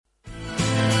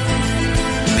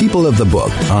People of the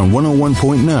Book on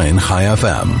 101.9 High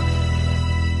FM.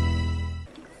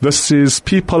 This is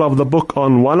People of the Book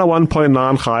on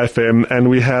 101.9 High FM, and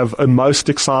we have a most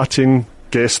exciting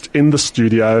guest in the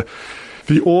studio,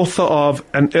 the author of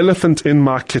An Elephant in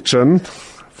My Kitchen,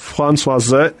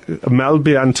 Françoise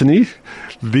Malby-Antony,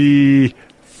 the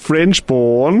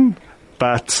French-born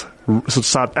but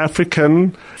South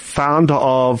African founder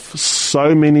of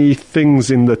so many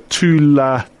things in the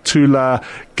Tula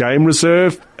Game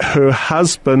Reserve. Her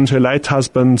husband, her late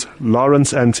husband,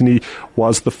 Lawrence Antony,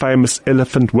 was the famous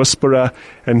Elephant Whisperer,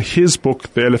 and his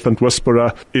book, The Elephant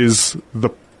Whisperer, is the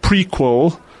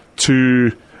prequel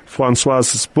to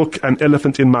Françoise's book, An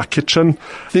Elephant in My Kitchen.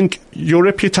 I think your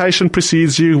reputation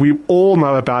precedes you. We all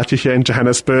know about you here in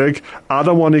Johannesburg. I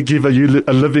don't want to give a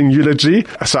living eulogy,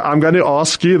 so I'm going to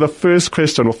ask you the first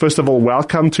question. Well, first of all,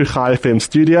 welcome to High FM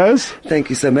Studios. Thank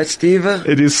you so much, Steve.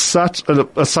 It is such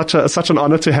an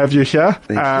honor to have you here.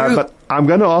 Thank you. But I'm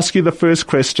going to ask you the first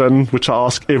question, which I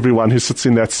ask everyone who sits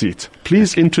in that seat.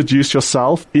 Please introduce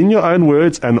yourself in your own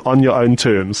words and on your own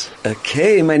terms.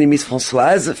 Okay, my name is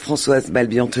Françoise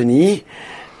Malby-Antony.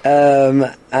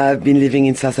 I've been living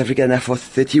in South Africa now for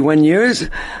 31 years.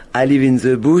 I live in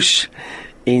the bush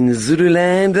in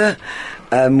Zululand.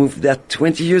 I moved there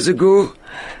 20 years ago,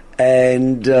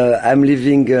 and I'm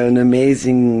living an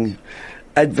amazing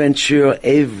adventure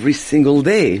every single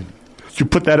day. You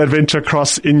put that adventure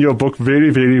across in your book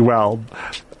very, very well.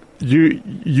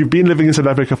 You've been living in South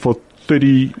Africa for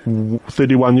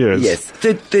 31 years. Yes,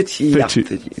 30 years.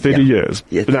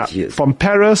 Yes, 30 now, years. From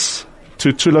Paris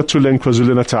to Tula in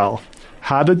KwaZulu-Natal,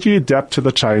 how did you adapt to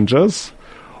the changes?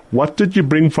 What did you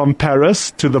bring from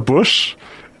Paris to the bush?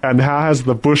 And how has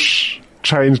the bush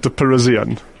changed the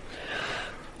Parisian?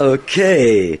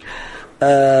 Okay.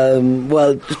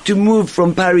 Well, to move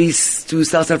from Paris to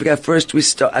South Africa, first we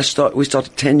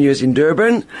started 10 years in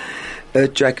Durban,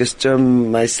 to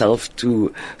accustom myself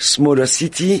to smaller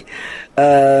city.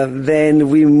 Then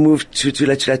we moved to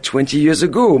Tula 20 years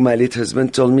ago. My late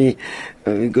husband told me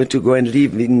we're going to go and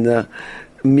live in the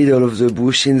middle of the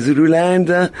bush in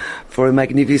Zululand for a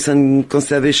magnificent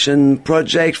conservation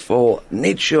project for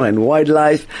nature and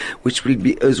wildlife, which will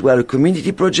be as well a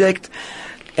community project.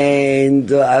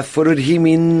 And I followed him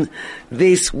in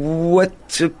this,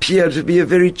 what appeared to be a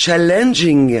very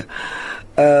challenging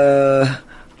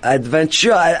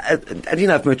adventure. I didn't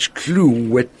have much clue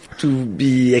what to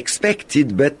be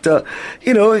expected, but,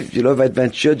 if you love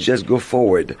adventure, just go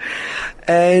forward.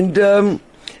 And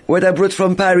what I brought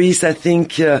from Paris, I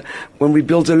think, when we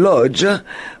built a lodge, what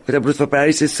I brought from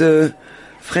Paris is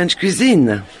French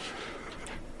cuisine.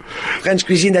 French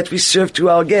cuisine that we serve to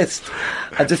our guests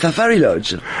at the Safari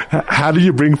Lodge. How do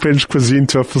you bring French cuisine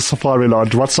to a Safari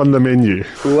Lodge? What's on the menu?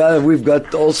 Well, we've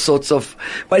got all sorts of...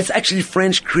 Well, it's actually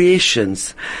French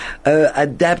creations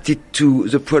adapted to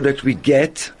the product we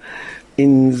get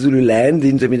in Zululand,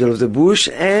 in the middle of the bush,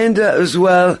 and as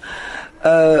well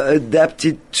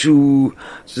adapted to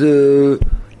the...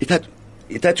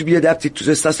 It had to be adapted to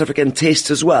the South African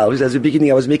taste as well. Because at the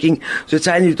beginning I was making the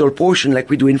tiny little portion like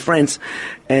we do in France,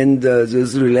 and the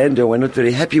Zululander were not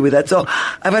very happy with that. So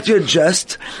I've had to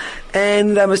adjust,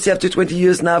 and I must say after 20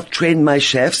 years now I've trained my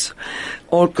chefs,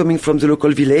 all coming from the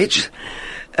local village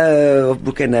of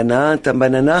Bukanana,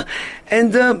 Tambanana,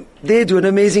 and they do an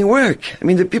amazing work. I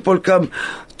mean, the people come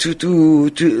to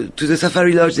the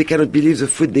Safari Lodge, they cannot believe the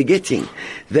food they're getting.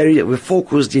 A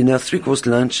 4-course dinner, 3-course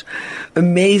lunch,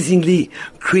 amazingly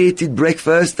created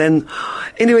breakfast, and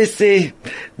anyways, they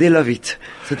love it.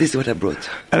 So this is what I brought.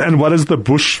 And what has the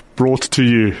bush brought to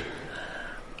you?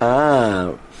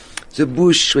 The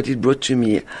bush, what it brought to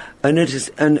me, an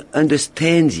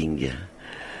understanding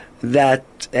that,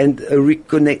 and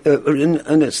an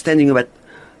understanding about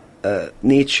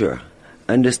nature,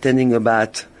 understanding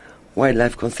about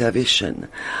wildlife conservation.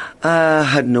 I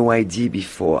had no idea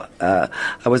before. I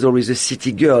was always a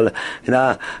city girl, and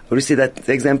I always say that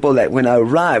example that when I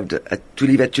arrived to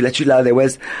live at Tula, I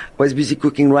was busy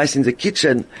cooking rice in the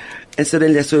kitchen, and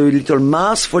suddenly I saw a little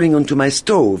mouse falling onto my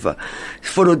stove,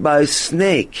 followed by a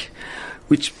snake,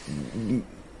 which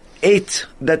ate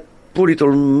that poor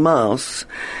little mouse.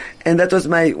 And that was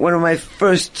one of my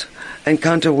first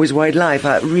encounter with wildlife.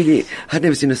 I really had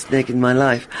never seen a snake in my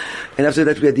life. And after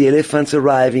that we had the elephants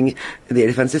arriving, the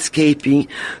elephants escaping.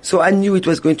 So I knew it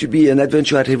was going to be an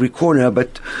adventure at every corner,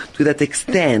 but to that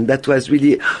extent, that was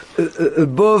really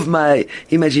above my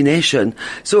imagination.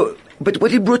 So, but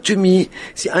what it brought to me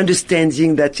is the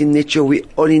understanding that in nature we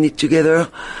all in it together.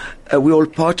 We're all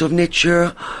part of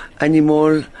nature,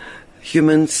 animal,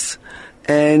 humans.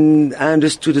 And I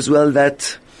understood as well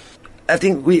that I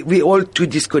think we all too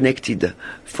disconnected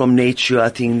from nature, I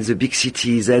think, in the big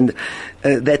cities, and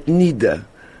that need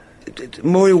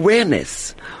more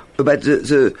awareness about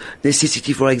the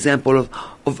necessity, for example,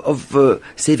 of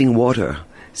saving water.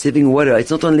 Saving water.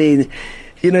 It's not only,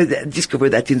 they discovered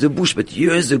that in the bush, but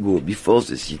years ago, before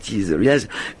the cities realized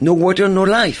no water, no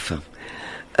life.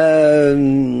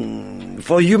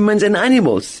 For humans and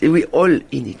animals, we all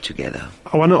in it together.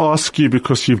 I want to ask you,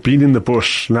 because you've been in the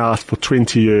bush now for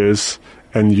 20 years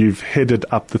and you've headed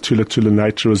up the Tula Tula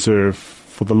Nature Reserve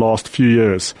for the last few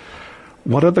years.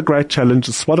 What are the great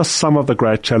challenges? What are some of the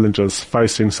great challenges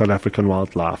facing South African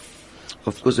wildlife?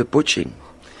 Of course, the poaching.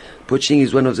 Poaching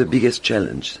is one of the biggest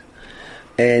challenges,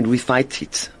 and we fight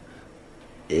it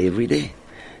every day.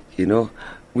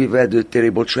 We've had a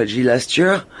terrible tragedy last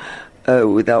year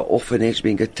with our orphanage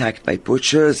being attacked by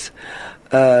poachers,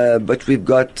 but we've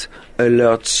got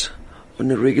alerts on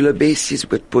a regular basis.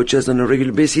 We've got poachers on a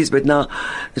regular basis, but now,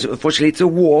 unfortunately, it's a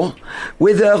war.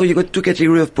 Whether you got two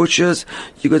categories of poachers,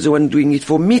 you got the one doing it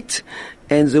for meat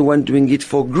and the one doing it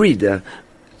for greed. The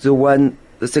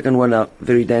second one are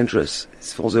very dangerous.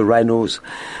 It's for the rhinos.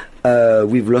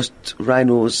 We've lost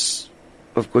rhinos,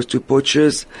 of course, to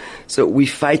poachers. So we're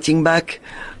fighting back.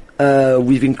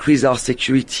 We've increased our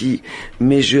security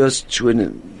measures to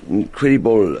an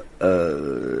incredible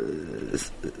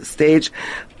stage.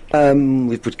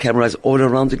 We've put cameras all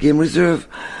around the game reserve.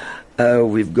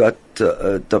 We've got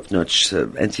top-notch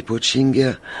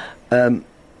anti-poaching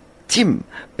team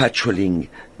patrolling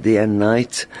day and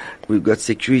night. We've got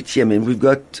security. We've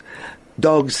got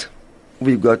dogs.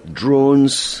 We've got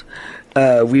drones.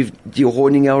 We've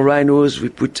dehorning our rhinos. We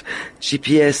put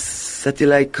GPS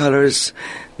satellite collars.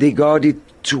 They guard it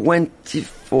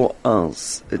 24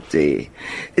 hours a day.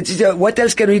 What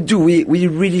else can we do? We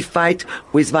really fight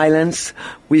with violence.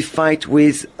 We fight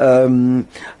with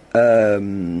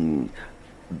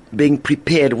being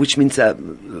prepared, which means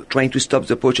trying to stop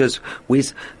the poachers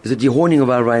with the dehorning of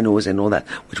our rhinos and all that,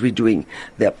 which we're doing.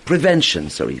 Prevention.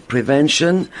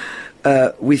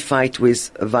 We fight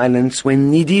with violence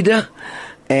when needed,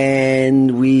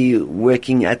 and we're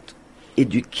working at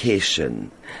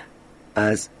education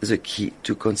as the key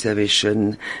to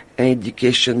conservation, and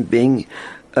education being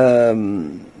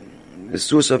a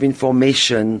source of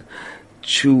information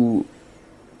to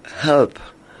help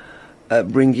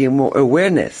bringing more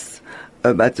awareness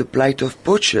about the plight of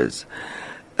poachers,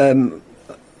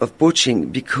 of poaching,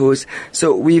 because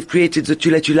we've created the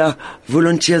Tula Tula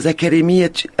Volunteers Academy,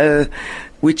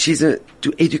 which is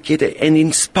to educate and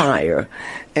inspire,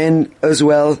 and as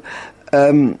well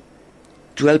to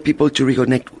help people to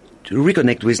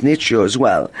reconnect with nature as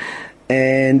well,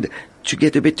 and to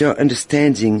get a better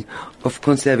understanding of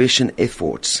conservation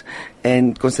efforts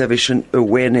and conservation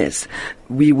awareness.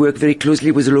 We work very closely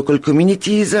with the local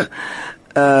communities.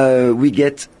 We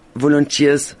get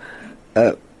volunteers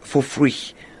for free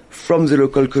from the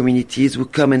local communities who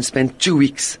come and spend 2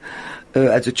 weeks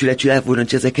at the Tula Tula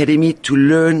Volunteers Academy to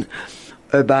learn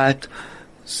about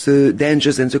the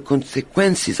dangers and the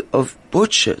consequences of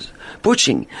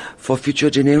poaching for future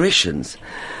generations.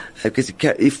 Because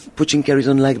if poaching carries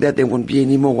on like that, there won't be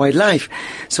any more wildlife.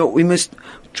 So we must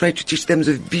try to teach them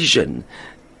the vision,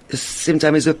 at the same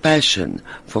time as a passion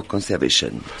for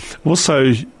conservation.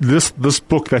 Also, this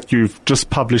book that you've just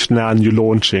published now and you're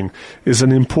launching is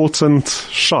an important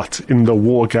shot in the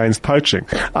war against poaching.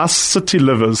 Us city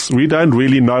livers, we don't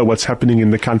really know what's happening in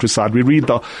the countryside. We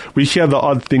hear the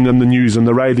odd thing on the news, on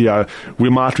the radio. We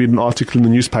might read an article in the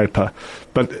newspaper,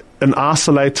 but an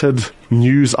isolated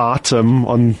news item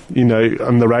on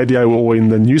the radio or in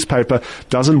the newspaper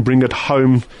doesn't bring it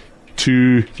home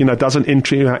to, doesn't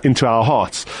enter into our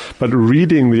hearts. But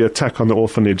reading the attack on the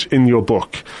orphanage in your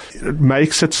book, it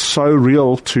makes it so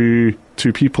real to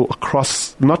people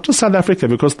across, not just South Africa,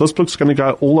 because this book's going to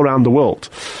go all around the world.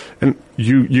 And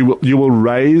you will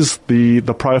raise the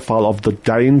profile of the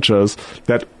dangers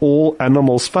that all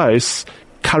animals face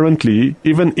currently,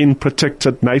 even in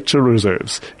protected nature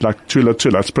reserves, like Tula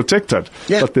Tula, it's protected,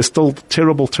 but there's still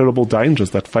terrible, terrible dangers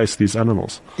that face these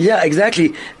animals. Yeah,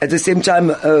 exactly. At the same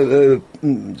time,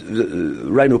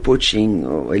 rhino poaching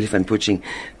or elephant poaching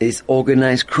is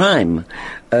organized crime.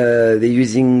 They're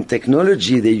using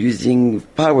technology, they're using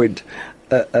powered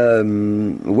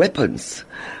weapons.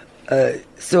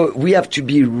 So we have to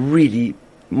be really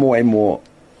more and more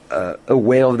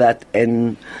aware of that,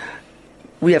 and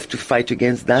we have to fight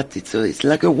against that. It's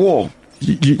like a war.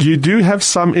 You do have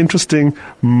some interesting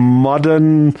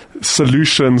modern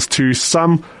solutions to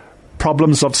some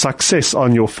problems of success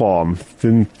on your farm,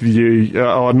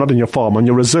 or not in your farm, on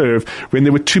your reserve, when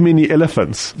there were too many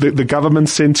elephants. The government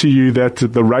said to you that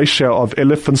the ratio of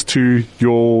elephants to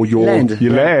your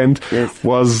land Yes.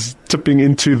 was tipping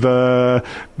into the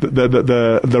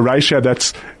ratio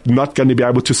that's not going to be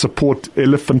able to support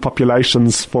elephant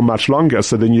populations for much longer.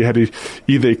 So then you had to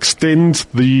either extend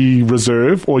the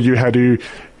reserve or you had to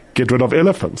get rid of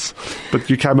elephants. But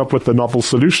you came up with a novel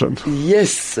solution.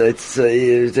 Yes, it's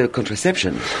the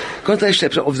contraception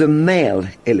of the male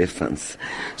elephants.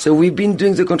 So we've been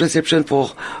doing the contraception for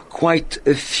quite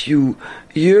a few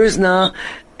years now,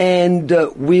 and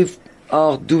we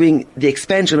are doing the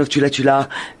expansion of Tula Tula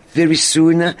very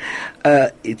soon.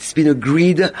 It's been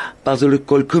agreed by the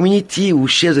local community who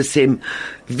share the same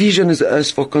vision as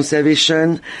us for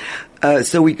conservation.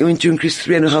 So we're going to increase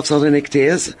 3,500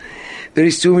 hectares.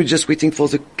 Very soon, we're just waiting for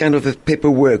the kind of a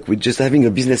paperwork. We're just having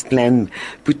a business plan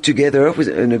put together with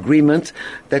an agreement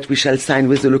that we shall sign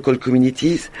with the local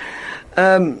communities.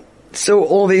 So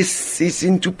all this is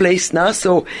into place now,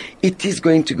 so it is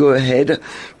going to go ahead.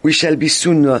 We shall be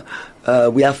soon,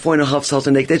 we have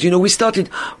 4,500 hectares. We started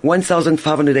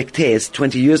 1,500 hectares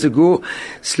 20 years ago.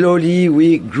 Slowly,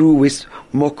 we grew with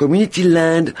more community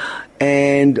land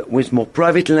and with more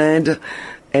private land.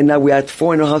 And now we're at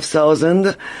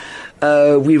 4,500.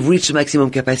 We've reached maximum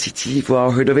capacity for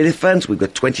our herd of elephants. We've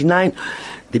got 29.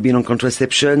 They've been on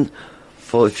contraception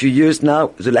for a few years now.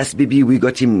 The last baby, we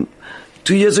got him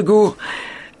 2 years ago.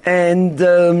 And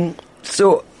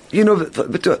so,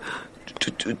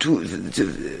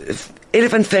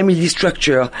 elephant family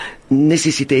structure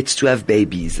necessitates to have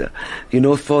babies,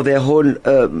 for their whole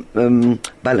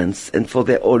balance and for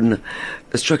their own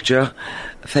structure,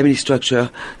 family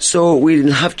structure. So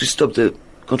we'll have to stop the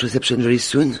contraception very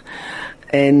soon,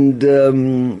 and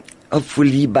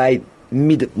hopefully by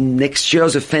mid next year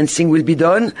the fencing will be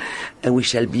done, and we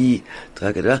shall be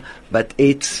about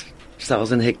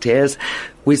 8,000 hectares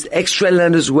with extra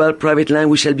land as well, private land.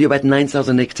 We shall be about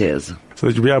 9,000 hectares. So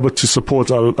that you'll be able to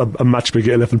support a much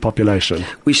bigger elephant population.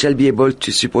 We shall be able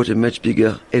to support a much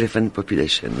bigger elephant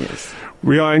population, yes.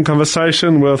 We are in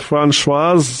conversation with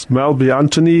Françoise Melby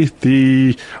Anthony,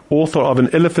 the author of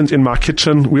An Elephant in My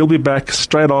Kitchen. We'll be back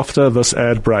straight after this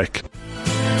ad break.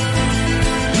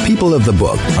 People of the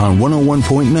Book on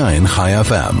 101.9 High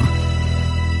FM.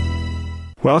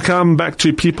 Welcome back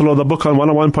to People of the Book on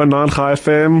 101.9 High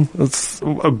FM. It's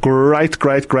a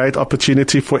great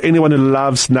opportunity for anyone who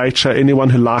loves nature,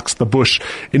 anyone who likes the bush,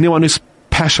 anyone who's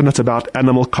passionate about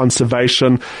animal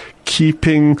conservation,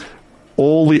 keeping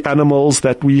all the animals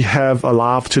that we have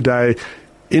alive today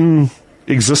in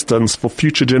existence for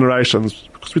future generations.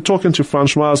 Because we're talking to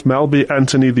Françoise Melby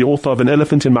Anthony, the author of An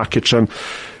Elephant in My Kitchen.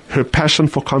 Her passion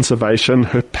for conservation,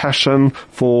 her passion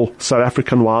for South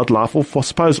African wildlife, or for,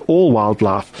 suppose, all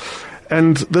wildlife.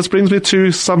 And this brings me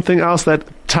to something else that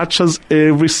touches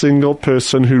every single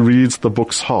person who reads the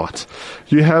book's heart.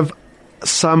 You have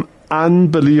some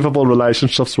unbelievable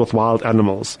relationships with wild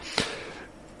animals.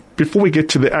 Before we get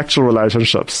to the actual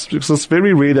relationships, because it's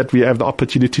very rare that we have the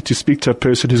opportunity to speak to a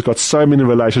person who's got so many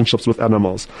relationships with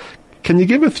animals. Can you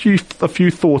give a few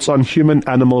thoughts on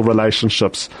human-animal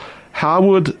relationships?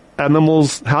 How do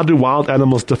wild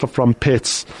animals differ from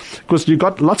pets? Because you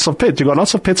got lots of pets. You got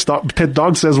lots of pet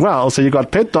dogs as well. So you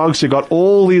got pet dogs. You got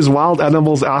all these wild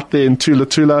animals out there in Tula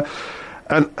Tula.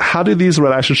 And how do these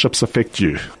relationships affect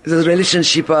you? The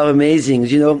relationships are amazing.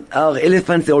 Our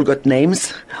elephants, they all got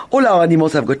names. All our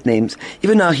animals have got names.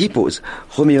 Even our hippos,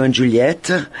 Romeo and Juliet,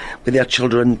 with their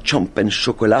children Chomp and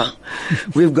Chocolat.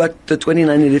 We've got the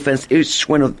 29 elephants. Each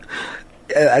one of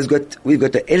we've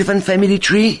got the elephant family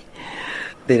tree.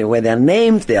 Where their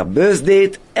names, their birth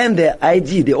date, and their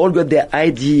ID. They all got their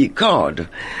ID card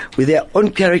with their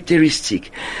own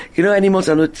characteristic. Animals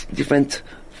are not different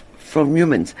from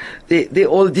humans. They're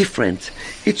all different.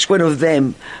 Each one of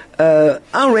them,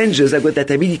 our rangers have got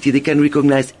that ability. They can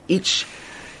recognize each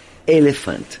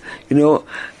elephant, and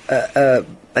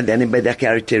then by their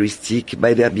characteristic,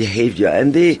 by their behavior.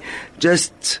 And they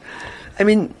just,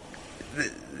 they've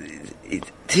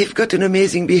got an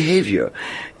amazing behavior,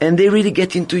 and they really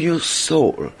get into your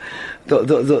soul.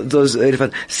 Those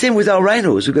elephants. Same with our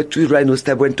rhinos. We got 2 rhinos,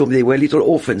 Tabo and Tom. They were little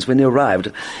orphans when they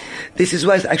arrived. This is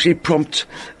what actually prompted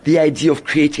the idea of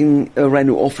creating a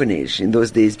rhino orphanage in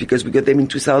those days, because we got them in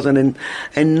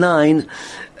 2009.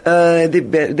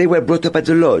 They were brought up at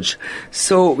the lodge,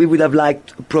 so we would have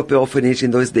liked a proper orphanage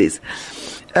in those days.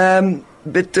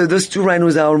 But those 2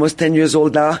 rhinos are almost 10 years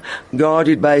old now,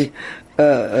 guarded by.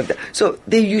 So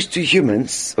they're used to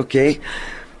humans, okay?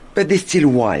 But they're still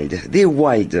wild. They're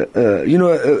wild.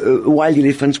 Wild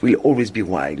elephants will always be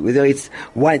wild. Whether it's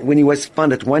wild when he was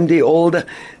found at 1 day old,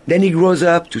 then he grows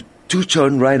up to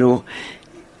 2-ton rhino.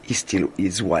 He still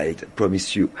is wild, I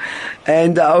promise you.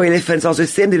 And our elephants are the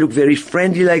same. They look very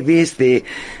friendly like this. They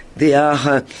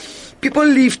are... people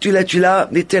leave Tula Tula.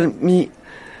 They tell me,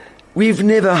 we've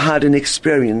never had an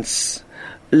experience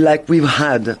like we've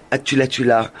had at Tula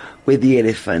Tula with the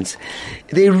elephants.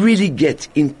 They really get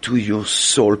into your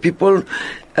soul. People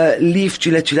leave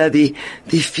Tula Tula, they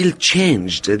feel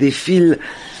changed. They feel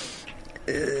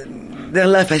their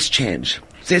life has changed.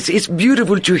 So it's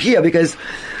beautiful to hear because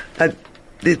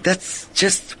that's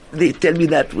just, they tell me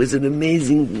that with an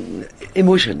amazing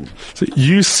emotion. So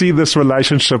you see this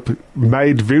relationship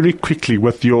made very quickly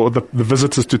with the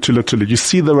visitors to Tula Tula. You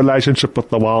see the relationship with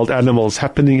the wild animals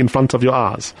happening in front of your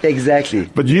eyes. Exactly.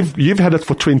 But you've had it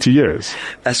for 20 years.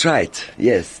 That's right.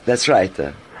 Yes, that's right.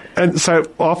 And so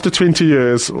after 20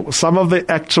 years, some of the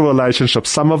actual relationships,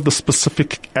 some of the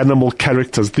specific animal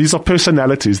characters, these are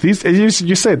personalities. These, as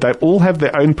you said, they all have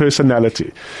their own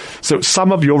personality. So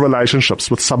some of your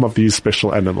relationships with some of these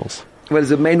special animals. Well,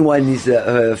 the main one is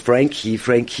Frankie.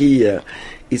 Frankie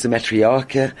is a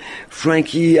matriarch.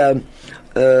 Frankie,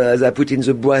 as I put in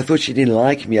the book, I thought she didn't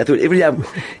like me. I thought every time,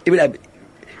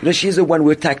 she's the one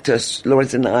who attacked us,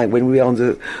 Lawrence and I, when we were on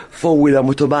the four-wheeler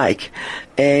motorbike.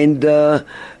 And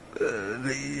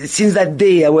since that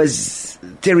day, I was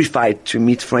terrified to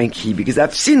meet Frankie because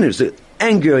I've seen the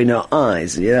anger in her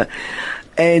eyes. Yeah,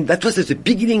 and that was at the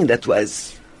beginning. That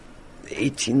was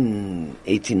 18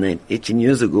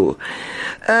 years ago.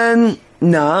 And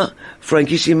now,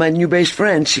 Frankie, she's my new best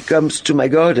friend. She comes to my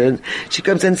garden. She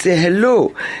comes and say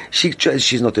hello.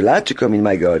 She's not allowed to come in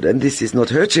my garden. This is not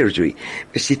her territory.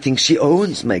 But she thinks she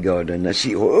owns my garden.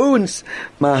 She owns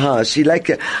my house. I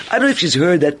don't know if she's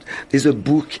heard that there's a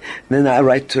book. Then I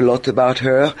write a lot about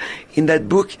her in that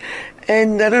book.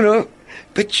 And I don't know.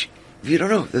 But you don't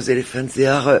know. Those elephants, they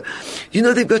are,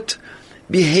 they've got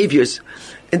behaviors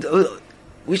and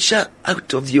which are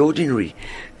out of the ordinary.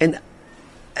 And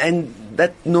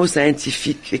that no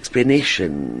scientific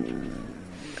explanation.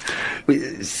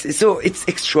 So it's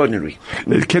extraordinary.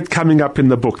 It kept coming up in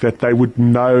the book that they would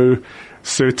know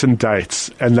certain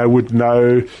dates and they would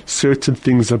know certain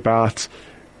things about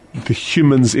the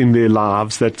humans in their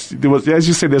lives. That there was, as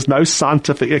you said, there's no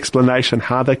scientific explanation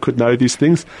how they could know these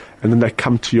things, and then they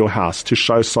come to your house to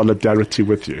show solidarity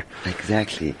with you.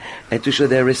 Exactly. And to show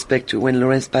their respect to when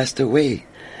Lawrence passed away.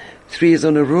 3 years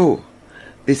in a row.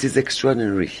 This is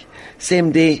extraordinary.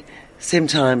 Same day, same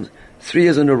time, 3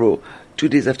 years in a row, 2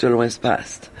 days after Lawrence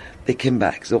passed, they came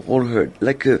back, the whole herd,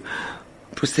 like a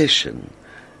procession.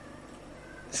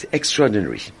 It's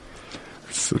extraordinary.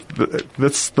 So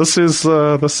this is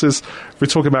we're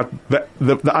talking about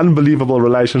the unbelievable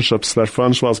relationships that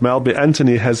Francoise Malby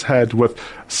Antony has had with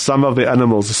some of the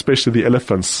animals, especially the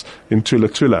elephants in Tula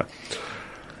Tula.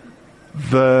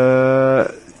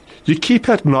 You keep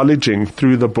acknowledging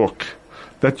through the book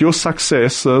that your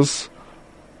successes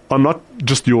are not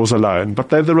just yours alone, but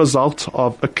they're the result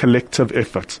of a collective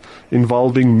effort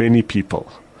involving many people.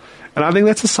 And I think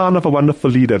that's a sign of a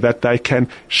wonderful leader, that they can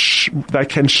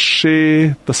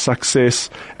share the success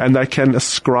and they can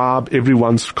ascribe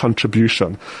everyone's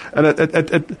contribution. And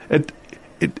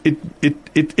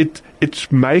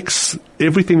it makes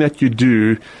everything that you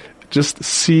do just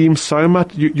seem so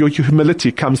much, your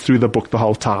humility comes through the book the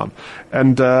whole time.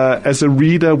 And as a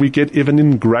reader, we get even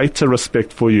in greater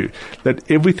respect for you, that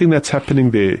everything that's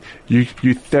happening there, you're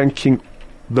thanking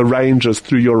the rangers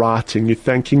through your writing, you're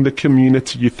thanking the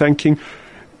community, you're thanking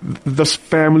this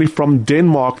family from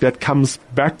Denmark that comes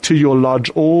back to your lodge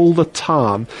all the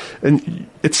time. And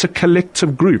it's a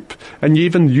collective group. And you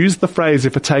even use the phrase,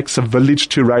 if it takes a village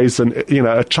to raise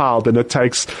a child, and it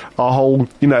takes a whole,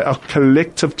 a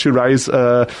collective to raise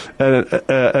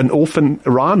an orphan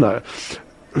rhino.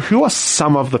 Who are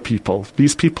some of the people,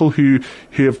 these people who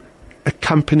have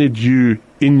accompanied you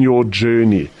in your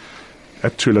journey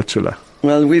at Tula Tula?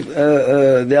 Well,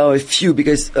 there are a few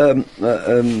because I'm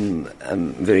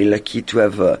very lucky to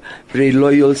have a very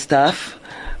loyal staff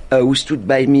who stood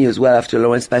by me as well after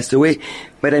Lawrence passed away.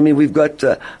 But I mean, I've got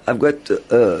I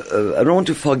don't want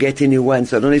to forget anyone,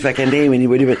 so I don't know if I can name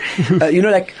anybody. But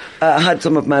I had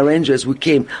some of my rangers who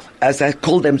came, as I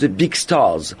call them, the big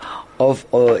stars of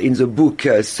in the book.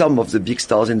 Some of the big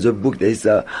stars in the book. There's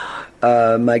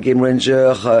my game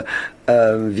ranger,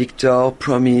 Victor,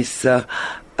 Promise.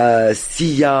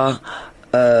 Sia,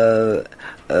 and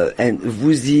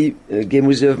Vuzi, game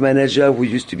reserve manager, who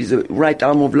used to be the right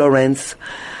arm of Lawrence.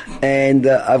 And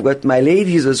I've got my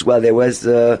ladies as well. There was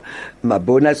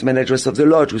Mabona, manageress of the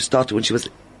lodge, who started when she was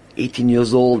 18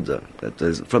 years old. That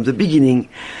was from the beginning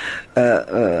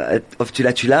of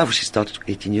Tula Tula, which started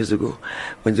 18 years ago,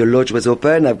 when the lodge was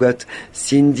open. I've got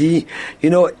Cindy,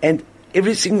 and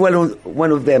every single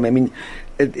one of them. I mean,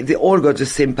 they all got the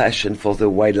same passion for the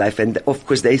wildlife. And of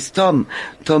course there is Tom,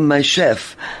 my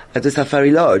chef at the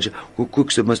Safari Lodge, who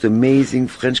cooks the most amazing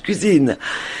French cuisine,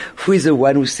 who is the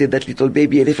one who said that little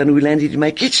baby elephant who landed in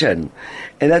my kitchen.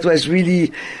 And that was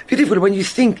really beautiful when you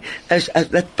think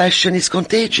that passion is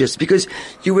contagious, because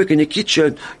you work in a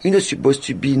kitchen, you're not supposed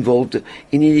to be involved in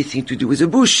anything to do with the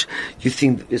bush. You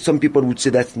think some people would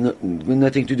say that's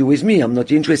nothing to do with me, I'm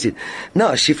not interested.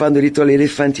 No, she found a little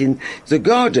elephant in the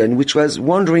garden, which was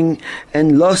wandering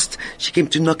and lost. She came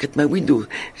to knock at my window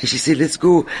and she said, let's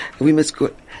go, we must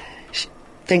go.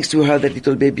 Thanks to her, that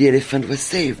little baby elephant was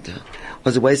saved.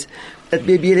 Otherwise, that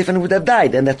baby elephant would have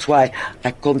died. And that's why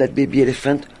I call that baby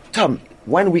elephant Tom.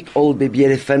 1 week old baby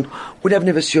elephant would have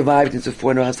never survived in the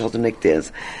 4,500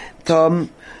 hectares. Tom,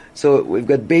 so we've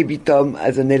got baby Tom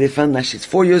as an elephant. Now she's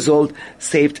 4 years old,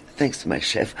 saved thanks to my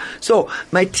chef. So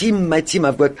my team, I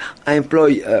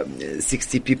employ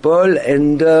 60 people,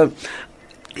 and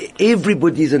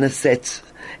everybody is an asset.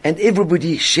 And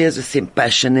everybody shares the same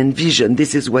passion and vision.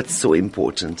 This is what's so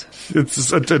important.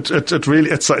 It really,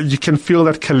 you can feel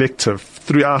that collective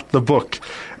throughout the book.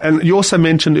 And you also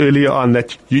mentioned earlier on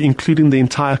that you're including the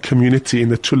entire community in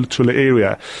the Tula Tula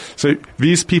area. So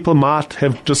these people might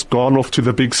have just gone off to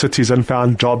the big cities and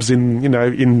found jobs in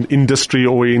industry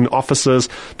or in offices,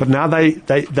 but now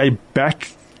they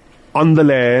back on the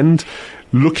land,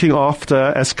 looking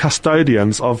after as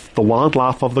custodians of the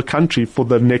wildlife of the country for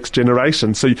the next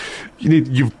generation. So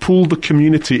you've pulled the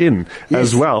community in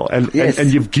as well, and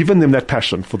you've given them that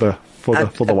passion for the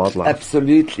wildlife.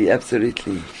 Absolutely.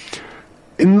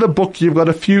 In the book, you've got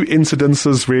a few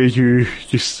incidences where you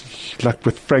like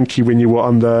with Frankie when you were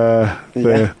on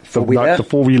the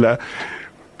four-wheeler.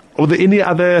 Were there any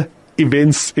other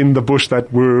events in the bush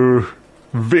that were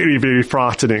very, very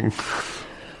frightening?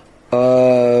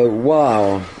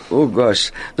 Wow. Oh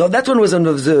gosh. No, that one was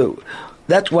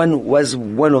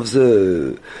one of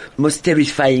the most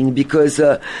terrifying, because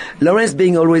Lawrence,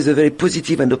 being always a very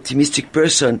positive and optimistic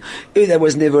person, there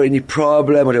was never any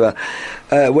problem, whatever.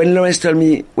 When Lawrence told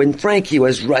me, when Frankie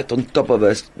was right on top of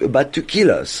us, about to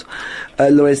kill us,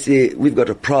 Lawrence said, we've got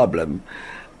a problem.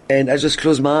 And I just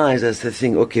closed my eyes and said,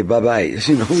 okay, bye-bye.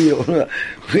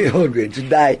 We're all going to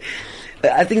die.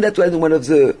 I think that was one of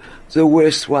the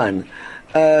worst one.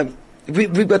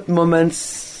 We've got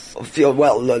moments of fear.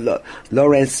 Well,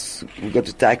 Lawrence got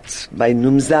attacked by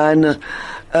Numzan.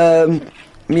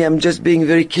 Me, I'm just being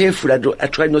very careful. I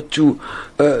try not to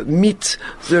meet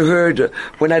the herd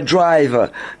when I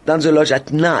drive down the lodge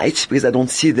at night, because I don't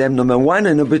see them, number one,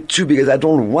 and number two, because I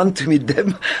don't want to meet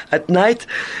them at night.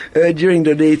 During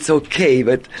the day, it's okay,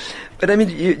 but I mean,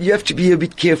 you have to be a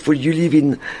bit careful. You live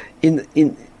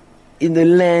in the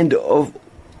land of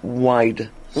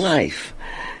wildlife,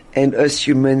 and us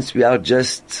humans, we are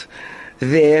just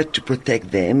there to protect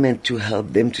them and to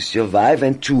help them to survive,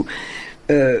 and to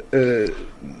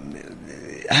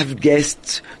have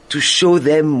guests to show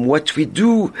them what we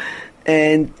do,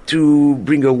 and to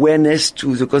bring awareness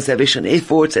to the conservation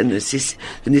efforts and the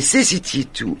necessity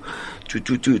to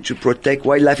protect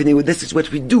wildlife. Anyway, this is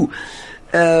what we do.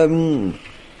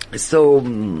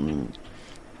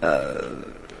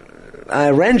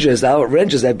 Our rangers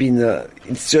have been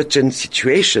in certain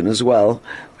situations as well,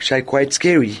 which are quite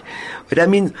scary. But I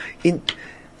mean, in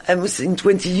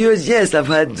 20 years, yes, I've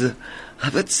had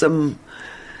a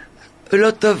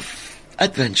lot of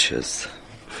adventures.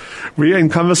 We're in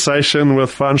conversation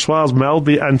with Françoise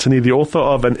Melby-Anthony, the author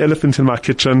of An Elephant in My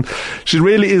Kitchen. She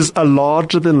really is a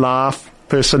larger-than-life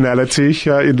personality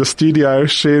here in the studio,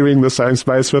 sharing the same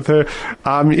space with her.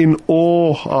 I'm in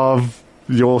awe of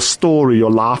your story,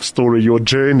 your life story, your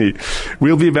journey.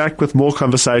 We'll be back with more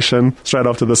conversation straight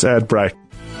after this ad break.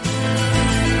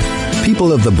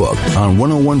 People of the Book on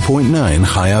 101.9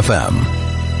 High FM.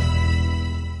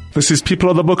 This is People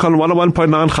of the Book on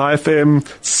 101.9 High FM.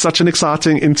 Such an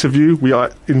exciting interview. We are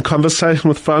in conversation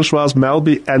with Françoise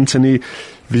Melby-Anthony,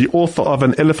 the author of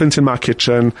An Elephant in My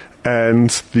Kitchen, and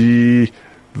the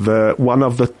one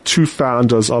of the two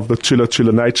founders of the Tula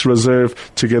Tula Nature Reserve,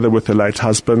 together with her late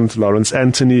husband, Lawrence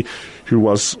Anthony, who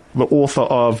was the author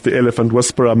of The Elephant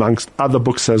Whisperer, amongst other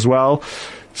books as well.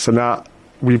 So now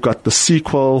we've got the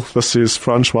sequel. This is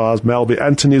Françoise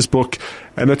Melby-Anthony's book,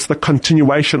 and it's the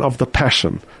continuation of the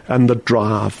passion and the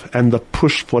drive and the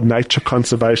push for nature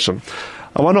conservation.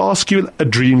 I want to ask you a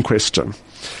dream question.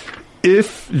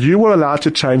 If you were allowed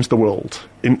to change the world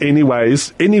in any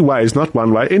ways, not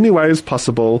one way, any ways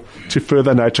possible to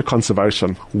further nature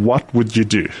conservation, what would you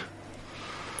do?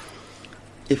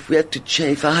 If we had to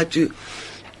change, if I had to,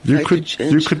 you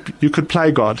could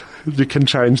play God. You can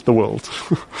change the world.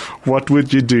 What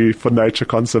would you do for nature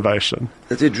conservation?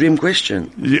 That's a dream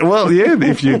question. Yeah, well, yeah.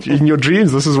 If you in your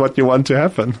dreams, this is what you want to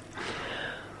happen.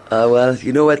 Well,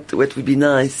 you know what would be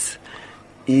nice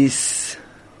is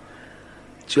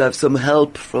to have some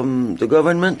help from the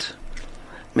government,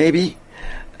 maybe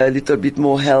a little bit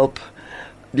more help,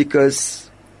 because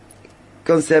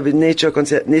nature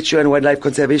and wildlife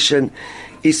conservation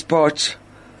is part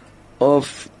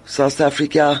of South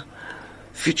Africa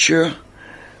future,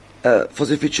 for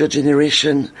the future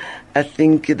generation. I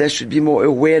think there should be more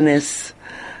awareness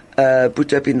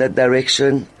put up in that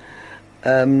direction.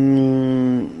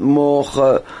 More,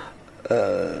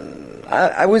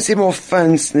 I wouldn't say more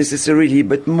funds necessarily,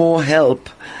 but more help,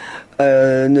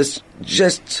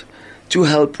 just to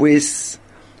help us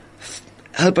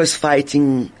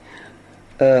fighting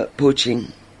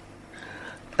poaching.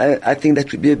 I think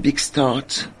that would be a big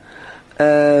start.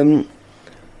 And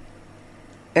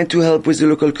to help with the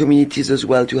local communities as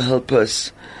well, to help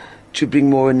us to bring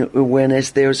more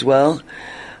awareness there as well.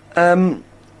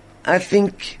 I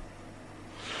think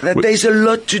that there's a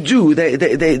lot to do.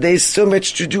 There's so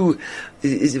much to do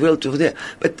is well over there.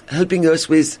 But helping us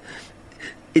with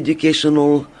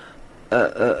educational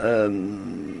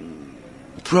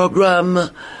program,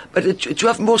 but to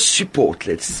have more support,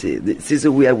 let's say. This is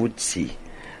the way I would see.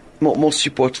 More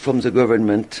support from the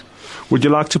government. Would you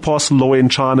like to pass a law in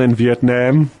China and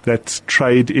Vietnam that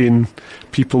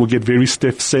people will get very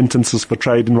stiff sentences for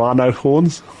trade in rhino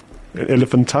horns,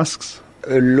 elephant tusks?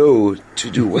 A law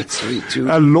to do what? Sorry,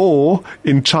 a law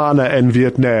in China and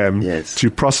Vietnam, yes, to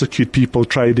prosecute people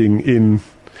to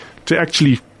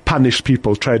actually punish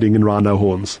people trading in rhino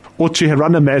horns, or to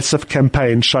run a massive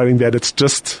campaign showing that it's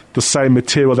just the same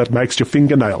material that makes your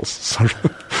fingernails.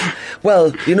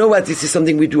 Well, you know what? This is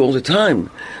something we do all the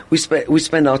time. We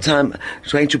spend our time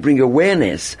trying to bring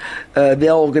awareness.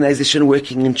 There are organizations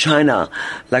working in China,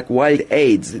 like Wild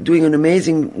AIDS, doing an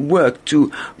amazing work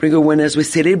to bring awareness with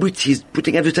celebrities,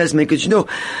 putting advertisement. Because,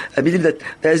 I believe that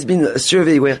there has been a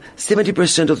survey where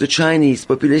 70% of the Chinese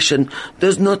population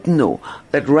does not know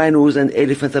that rhinos and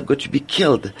elephants have got to be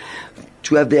killed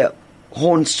to have their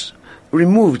horns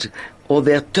removed or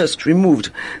their tusks removed.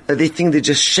 They think they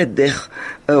just shed their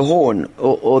horn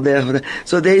or their.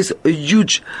 So there is a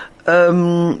huge,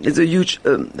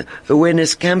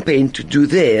 awareness campaign to do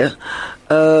there,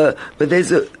 but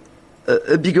there's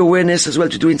a big awareness as well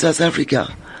to do in South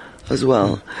Africa, as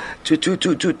well, to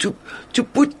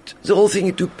put the whole thing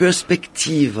into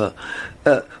perspective,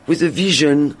 with a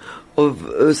vision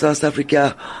of South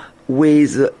Africa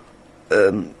with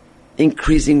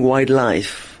increasing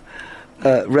wildlife.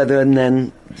 Rather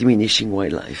than diminishing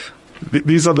wildlife.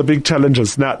 These are the big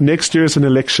challenges. Now, next year is an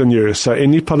election year, so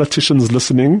any politicians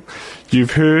listening, you've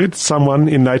heard someone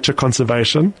in nature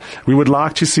conservation. We would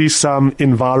like to see some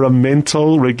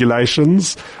environmental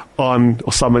regulations or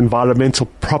some environmental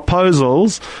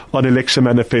proposals on election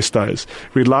manifestos.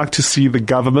 We'd like to see the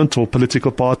government or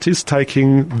political parties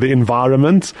taking the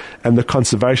environment and the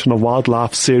conservation of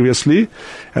wildlife seriously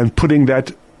and putting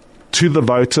that to the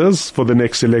voters for the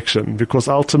next election, because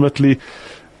ultimately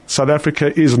South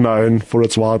Africa is known for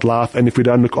its wildlife, and if we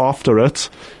don't look after it,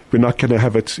 we're not going to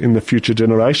have it in the future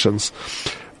generations.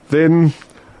 Then,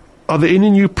 are there any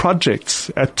new projects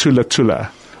at Tula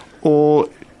Tula? Or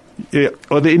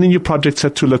are there any new projects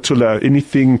at Tula Tula?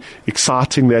 Anything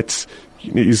exciting that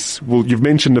you've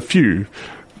mentioned a few,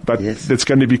 but yes, that's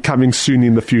going to be coming soon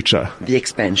in the future. The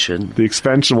expansion,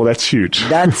 well, that's huge.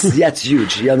 That's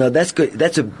huge. That's good.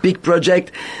 That's a big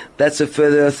project. That's a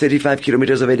further 35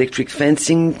 kilometers of electric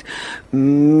fencing,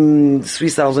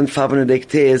 3,500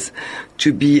 hectares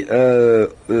to be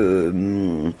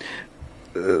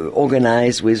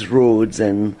organized with roads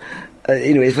and.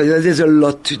 Anyway, there's a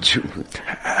lot to do.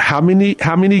 How many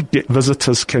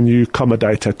visitors can you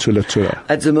accommodate at Tula Tula?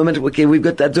 At the moment, we've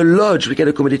got at the lodge, we can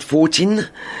accommodate 14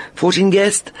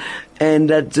 guests. And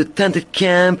at the tented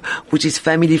camp, which is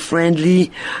family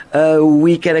friendly,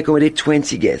 we can accommodate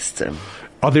 20 guests.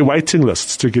 Are there waiting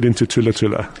lists to get into Tula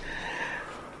Tula?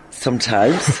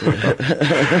 Sometimes.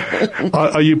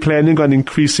 Are you planning on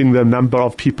increasing the number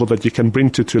of people that you can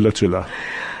bring to Tula Tula?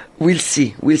 We'll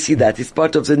see that. It's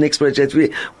part of the next project.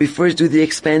 We first do the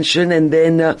expansion, and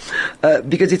then,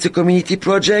 because it's a community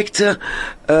project,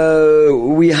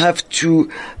 we have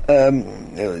to,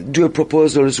 do a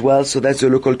proposal as well, so that's the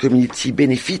local community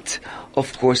benefit,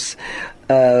 of course,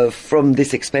 from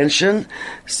this expansion.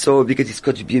 So, because it's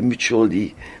got to be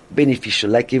mutually beneficial,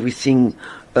 like everything,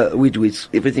 we do,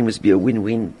 everything must be a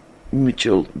win-win,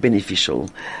 mutual beneficial,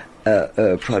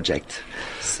 project.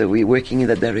 So we're working in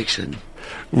that direction.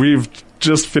 We've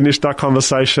just finished our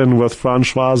conversation with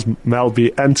Françoise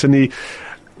Melby Anthony,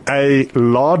 a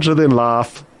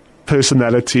larger-than-life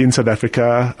personality in South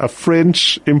Africa, a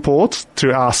French import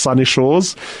to our sunny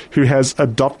shores, who has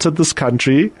adopted this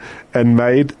country and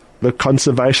made the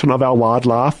conservation of our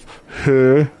wildlife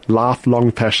her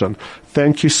lifelong passion.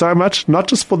 Thank you so much, not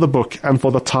just for the book and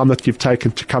for the time that you've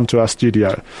taken to come to our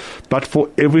studio, but for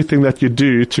everything that you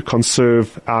do to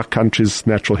conserve our country's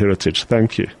natural heritage.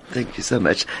 Thank you. Thank you so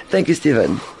much. Thank you,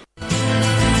 Steven.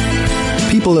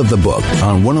 People of the Book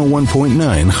on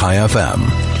 101.9 High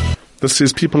FM. This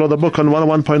is People of the Book on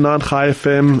 101.9 High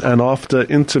FM, and after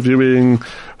interviewing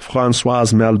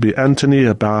Françoise Melby Anthony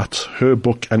about her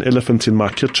book, An Elephant in My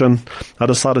Kitchen, I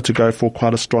decided to go for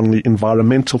quite a strongly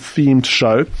environmental themed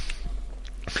show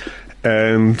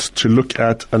and to look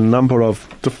at a number of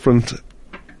different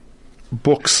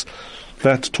books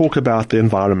that talk about the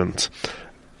environment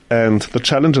and the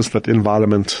challenges that the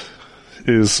environment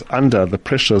is under, the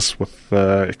pressures with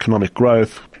economic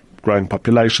growth, growing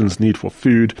populations, need for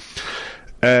food.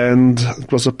 And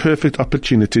it was a perfect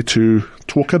opportunity to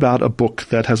talk about a book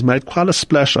that has made quite a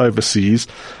splash overseas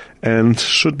and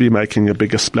should be making a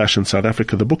bigger splash in South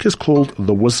Africa. The book is called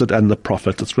The Wizard and the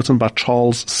Prophet. It's written by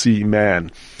Charles C.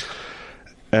 Mann.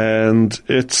 And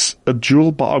it's a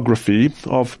dual biography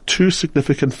of two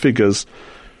significant figures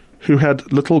who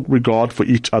had little regard for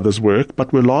each other's work,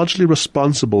 but were largely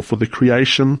responsible for the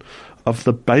creation of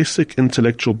the basic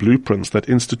intellectual blueprints that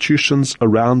institutions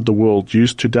around the world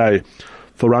use today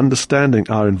for understanding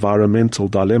our environmental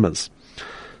dilemmas.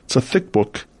 It's a thick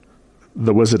book,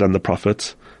 The Wizard and the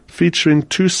Prophet, featuring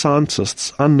two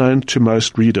scientists unknown to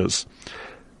most readers.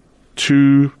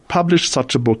 To publish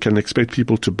such a book and expect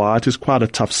people to buy it is quite a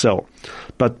tough sell.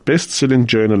 But best-selling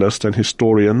journalist and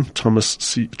historian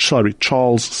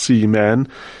Charles C. Mann,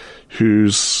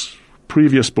 whose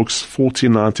previous books,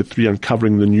 1493,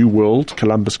 Uncovering the New World,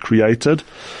 Columbus Created,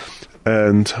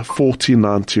 and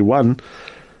 1491,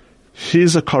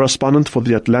 he's a correspondent for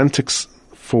the Atlantics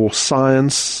for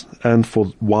Science and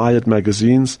for Wired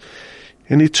magazines,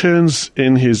 and he turns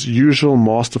in his usual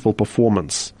masterful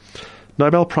performance.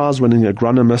 Nobel Prize-winning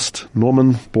agronomist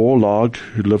Norman Borlaug,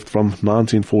 who lived from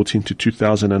 1914 to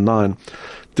 2009,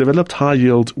 developed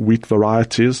high-yield wheat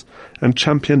varieties and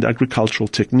championed agricultural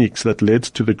techniques that led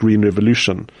to the Green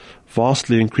Revolution,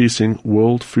 vastly increasing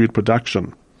world food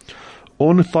production.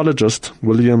 Ornithologist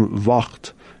William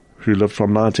Vogt, who lived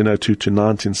from 1902 to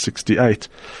 1968,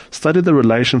 studied the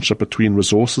relationship between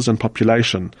resources and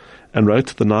population and wrote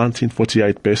the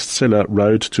 1948 bestseller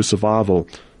Road to Survival,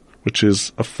 which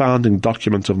is a founding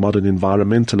document of modern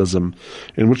environmentalism,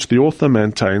 in which the author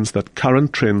maintains that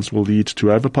current trends will lead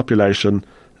to overpopulation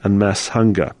and mass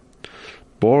hunger.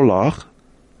 Borlaug,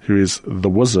 who is the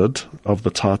wizard of the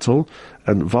title,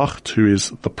 and Vogt, who is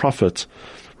the prophet,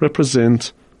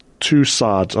 represent two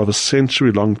sides of a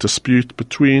century-long dispute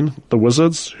between the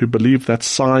wizards, who believe that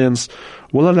science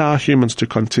will allow humans to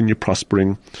continue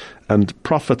prospering, and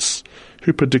prophets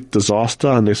who predict disaster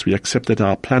unless we accept that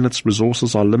our planet's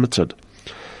resources are limited.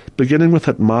 Beginning with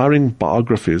admiring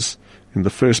biographies in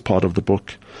the first part of the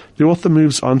book, the author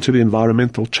moves on to the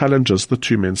environmental challenges the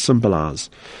two men symbolize.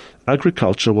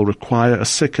 Agriculture will require a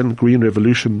second green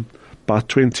revolution by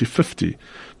 2050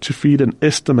 to feed an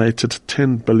estimated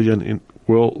 10 billion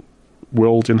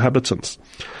world inhabitants.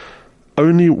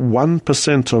 Only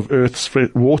 1% of Earth's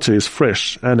water is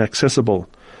fresh and accessible,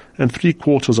 and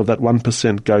 3/4 of that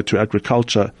 1% go to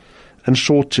agriculture, and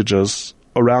shortages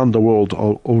around the world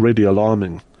are already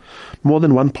alarming. More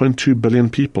than 1.2 billion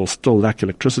people still lack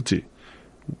electricity.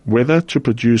 Whether to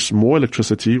produce more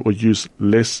electricity or use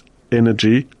less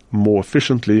energy more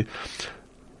efficiently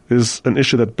is an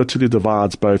issue that bitterly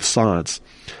divides both sides.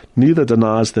 Neither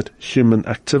denies that human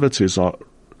activities are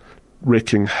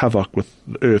wreaking havoc with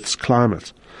the Earth's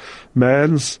climate.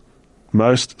 Man's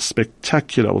most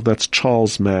spectacular, well, that's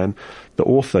Charles Mann, the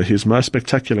author, his most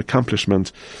spectacular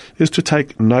accomplishment is to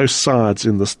take no sides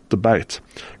in this debate.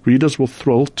 Readers will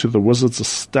thrill to the wizard's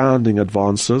astounding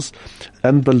advances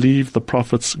and believe the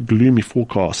prophet's gloomy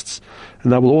forecasts,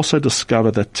 and they will also discover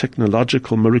that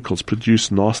technological miracles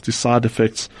produce nasty side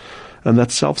effects and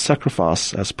that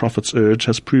self-sacrifice, as prophets urge,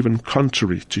 has proven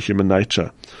contrary to human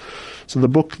nature. So the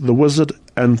book, The Wizard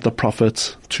and the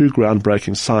Prophet, two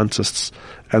groundbreaking scientists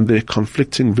and their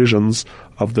conflicting visions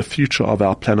of the future of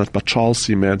our planet by Charles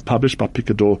C. Mann, published by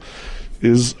Picador,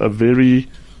 is a very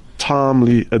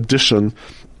timely addition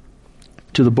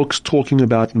to the books talking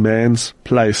about man's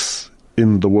place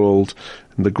in the world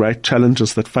and the great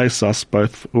challenges that face us,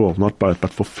 not both,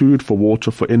 but for food, for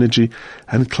water, for energy,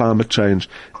 and climate change.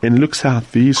 And looks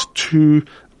at these two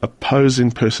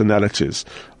opposing personalities.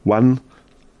 One,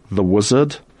 the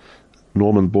wizard,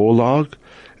 Norman Borlaug,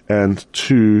 and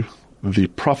two, the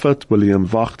prophet, William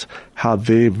Vogt, how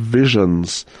their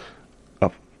visions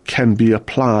can be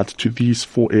applied to these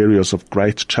four areas of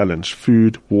great challenge: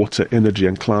 food, water, energy,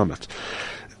 and climate.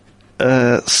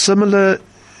 Similar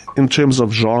in terms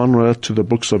of genre to the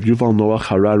books of Yuval Noah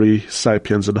Harari,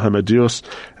 Sapiens and Homo Deus,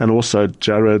 and also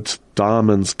Jared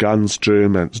Diamond's Guns,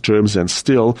 Germs and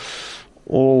Steel,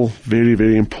 all very,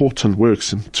 very important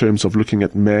works in terms of looking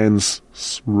at man's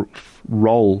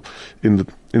role in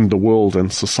the world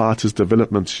and society's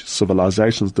development,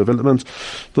 civilization's development.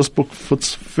 This book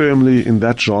fits firmly in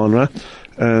that genre,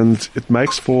 and it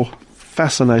makes for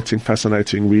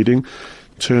fascinating reading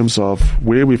in terms of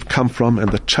where we've come from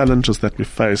and the challenges that we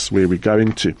face, where we're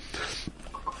going to.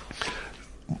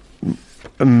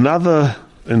 Another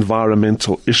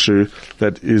environmental issue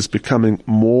that is becoming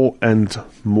more and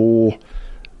more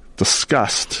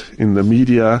discussed in the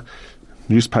media,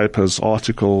 newspapers,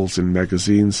 articles, in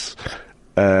magazines,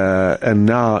 and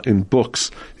now in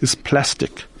books, is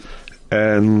plastic.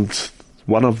 And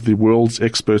one of the world's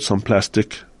experts on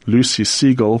plastic, Lucy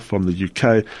Siegel from the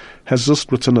UK, has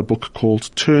just written a book called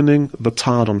Turning the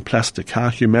Tide on Plastic: How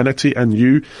Humanity and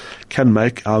You Can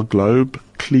Make Our Globe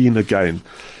Clean Again.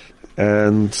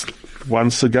 And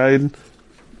once again,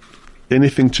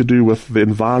 anything to do with the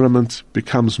environment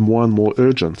becomes more and more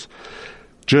urgent.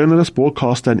 Journalist,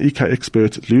 broadcaster and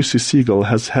eco-expert Lucy Siegel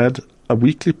has had a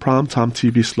weekly primetime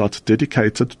TV slot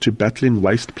dedicated to battling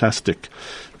waste plastic.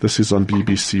 This is on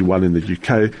BBC One in the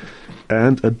UK,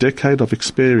 and a decade of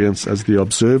experience as the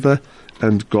Observer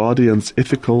and Guardian's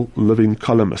ethical living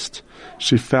columnist.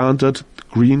 She founded the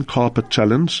Green Carpet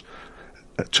Challenge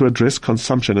to address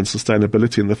consumption and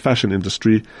sustainability in the fashion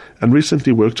industry, and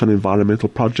recently worked on environmental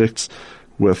projects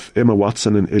with Emma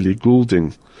Watson and Ellie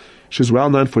Goulding. She's well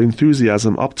known for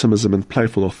enthusiasm, optimism and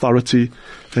playful authority,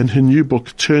 and her new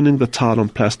book, Turning the Tide on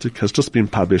Plastic, has just been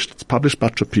published. It's published by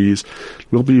Trapeze.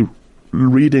 We'll be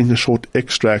reading a short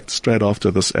extract straight after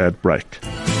this ad break.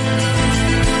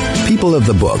 People of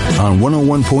the Book on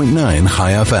 101.9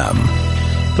 High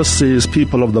FM. This is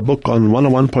People of the Book on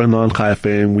 101.9 High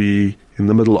FM. We in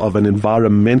the middle of an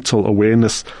environmental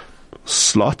awareness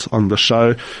slot on the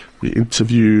show. We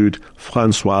interviewed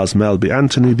Françoise Malby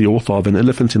Anthony, the author of An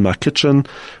Elephant in My Kitchen,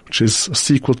 which is a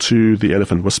sequel to The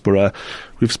Elephant Whisperer.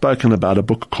 We've spoken about a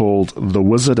book called The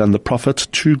Wizard and the Prophet,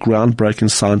 two groundbreaking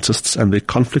scientists and their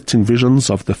conflicting visions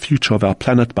of the future of our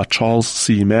planet, by Charles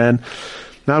C. Mann.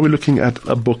 Now we're looking at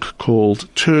a book called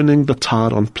Turning the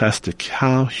Tide on Plastic: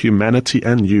 How Humanity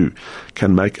and You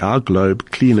Can Make Our Globe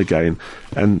Clean Again.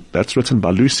 And that's written by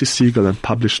Lucy Siegel and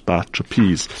published by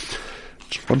Trapeze.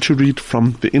 I want to read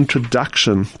from the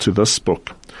introduction to this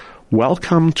book.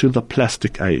 Welcome to the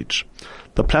plastic age.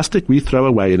 The plastic we throw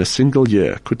away in a single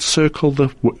year could circle the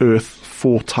Earth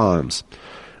 4 times.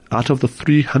 Out of the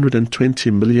 320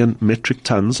 million metric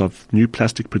tons of new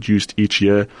plastic produced each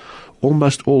year,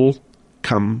 almost all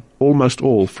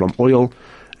from oil.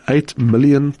 8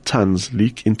 million tons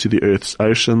leak into the Earth's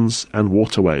oceans and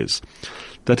waterways.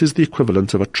 That is the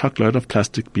equivalent of a truckload of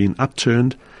plastic being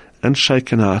upturned and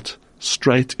shaken out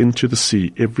straight into the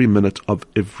sea every minute of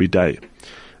every day.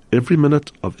 Every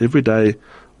minute of every day,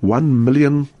 1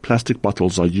 million plastic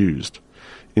bottles are used.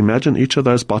 Imagine each of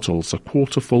those bottles a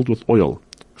quarter filled with oil,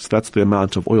 so that's the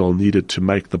amount of oil needed to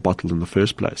make the bottle in the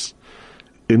first place.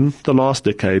 In the last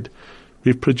decade,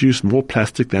 we've produced more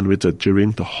plastic than we did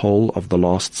during the whole of the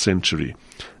last century.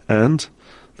 And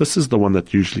this is the one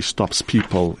that usually stops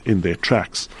people in their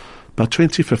tracks. By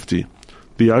 2050,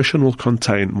 the ocean will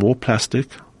contain more plastic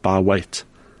by weight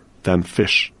than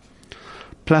fish.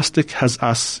 Plastic has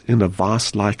us in a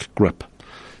vice-like grip.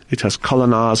 It has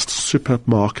colonized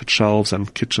supermarket shelves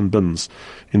and kitchen bins,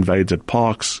 invaded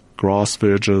parks, grass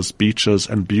verges, beaches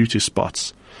and beauty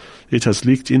spots. It has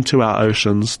leaked into our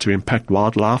oceans to impact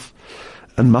wildlife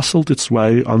and muscled its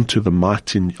way onto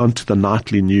the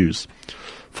nightly news.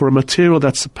 For a material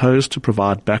that's supposed to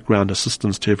provide background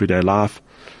assistance to everyday life,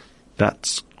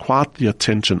 that's quite the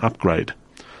attention upgrade.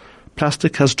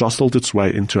 Plastic has jostled its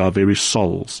way into our very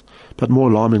souls, but more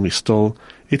alarmingly still,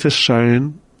 it has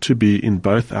shown to be in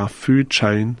both our food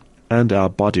chain and our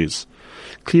bodies.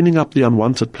 Cleaning up the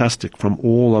unwanted plastic from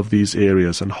all of these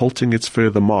areas and halting its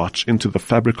further march into the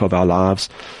fabric of our lives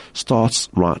starts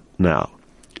right now.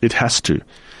 It has to.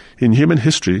 In human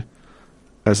history,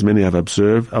 as many have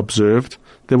observed,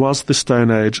 there was the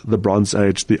Stone Age, the Bronze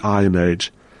Age, the Iron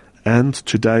Age, and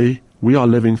today we are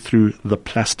living through the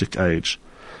plastic age.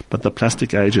 But the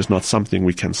plastic age is not something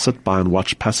we can sit by and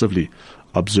watch passively,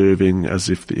 observing as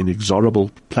if the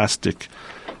inexorable plastic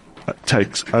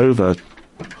takes over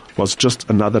was just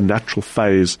another natural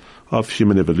phase of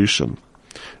human evolution.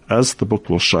 As the book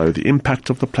will show, the impact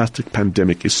of the plastic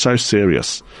pandemic is so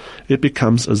serious, it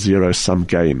becomes a zero-sum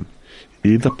game.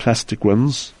 Either plastic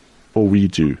wins, or we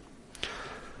do.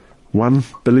 1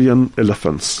 billion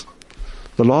elephants.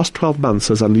 The last 12 months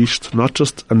has unleashed not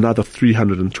just another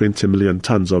 320 million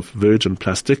tons of virgin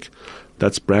plastic,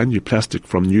 that's brand new plastic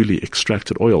from newly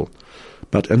extracted oil,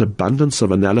 but an abundance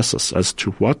of analysis as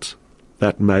to what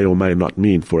that may or may not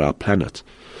mean for our planet.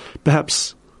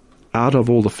 Perhaps, out of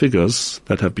all the figures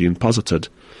that have been posited,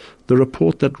 the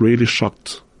report that really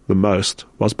shocked the most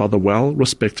was by the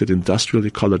well-respected industrial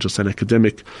ecologist and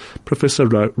academic Professor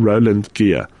Roland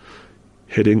Geer,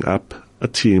 heading up a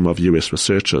team of US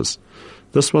researchers.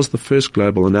 This was the first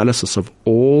global analysis of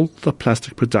all the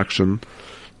plastic production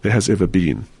there has ever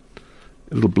been.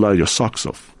 It'll blow your socks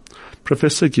off.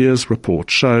 Professor Geer's report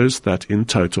shows that in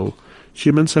total,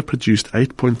 humans have produced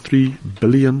 8.3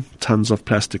 billion tons of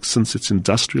plastic since its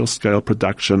industrial-scale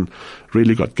production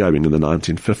really got going in the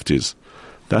 1950s.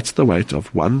 That's the weight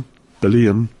of 1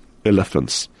 billion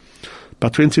elephants. By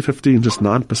 2015, just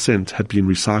 9% had been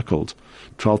recycled,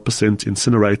 12%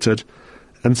 incinerated,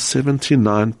 and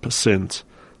 79%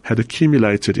 had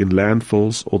accumulated in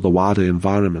landfills or the wider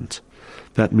environment.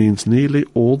 That means nearly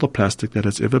all the plastic that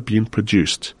has ever been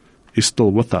produced is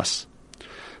still with us.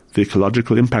 The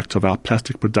ecological impact of our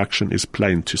plastic production is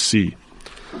plain to see.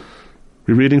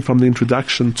 We're reading from the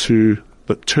introduction to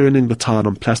Turning the Tide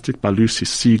on Plastic by Lucy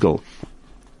Siegel.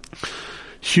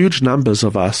 Huge numbers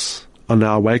of us are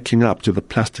now waking up to the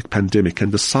plastic pandemic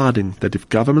and deciding that if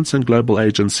governments and global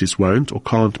agencies won't or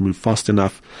can't move fast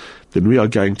enough, then we are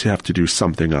going to have to do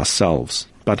something ourselves.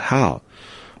 But how?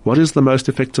 What is the most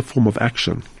effective form of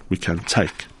action we can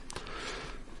take?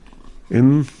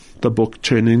 In the book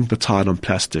Turning the Tide on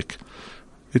Plastic,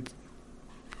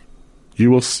 you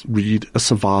will read a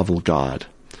survival guide.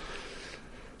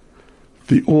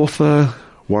 The author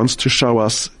wants to show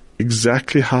us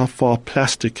exactly how far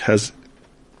plastic has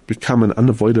become an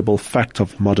unavoidable fact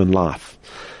of modern life.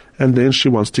 And then she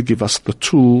wants to give us the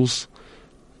tools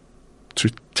to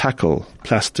tackle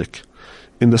plastic.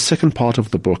 In the second part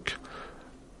of the book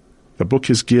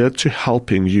is geared to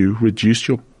helping you reduce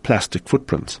your plastic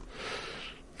footprint.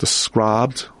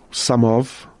 Described some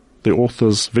of the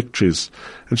author's victories,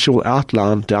 and she will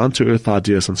outline down-to-earth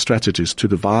ideas and strategies to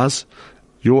devise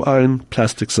your own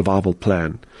plastic survival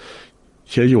plan.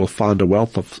 Here you will find a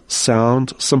wealth of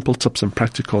sound, simple tips and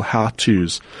practical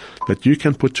how-tos that you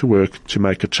can put to work to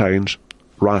make a change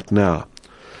right now.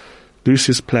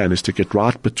 Lucy's plan is to get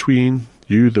right between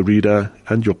you, the reader,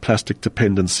 and your plastic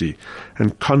dependency,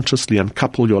 and consciously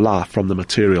uncouple your life from the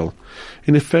material.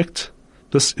 In effect,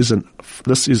 this is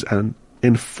an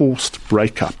enforced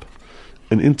breakup,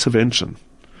 an intervention.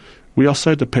 We are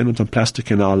so dependent on plastic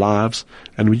in our lives,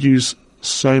 and we use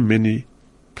so many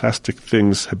plastic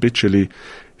things habitually.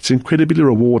 It's incredibly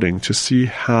rewarding to see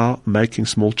how making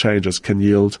small changes can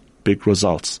yield big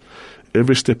results.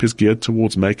 Every step is geared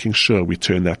towards making sure we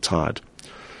turn that tide.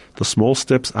 The small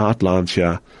steps outlined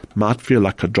here might feel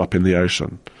like a drop in the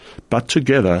ocean, but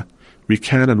together we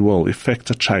can and will effect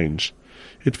a change.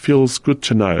 It feels good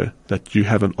to know that you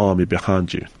have an army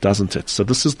behind you, doesn't it? So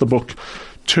this is the book,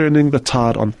 Turning the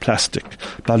Tide on Plastic,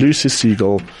 by Lucy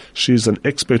Siegel. She's an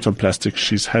expert on plastic.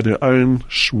 She's had her own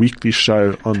weekly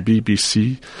show on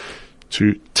BBC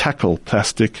to tackle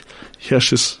plastic. Here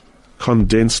she's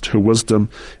condensed her wisdom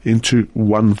into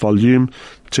one volume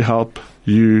to help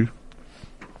you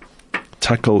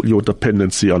tackle your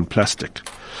dependency on plastic.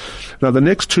 Now, the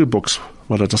next two books,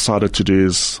 what I decided to do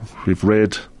is we've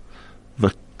read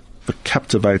the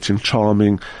captivating,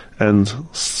 charming, and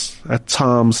at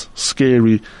times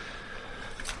scary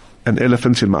An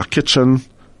Elephant in My Kitchen,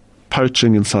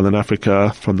 Poaching in Southern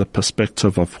Africa, from the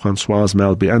perspective of Françoise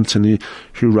Malby Anthony,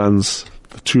 who runs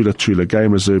the Tula Tula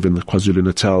Game Reserve in the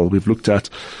KwaZulu-Natal. We've looked at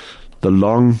the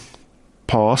long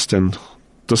past and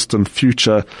distant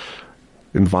future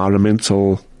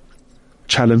environmental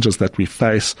challenges that we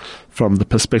face from the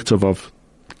perspective of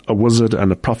A Wizard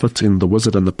and a Prophet in The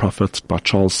Wizard and the Prophet by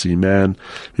Charles C. Mann.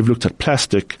 We've looked at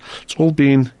plastic. It's all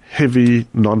been heavy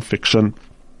non-fiction.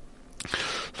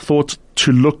 thought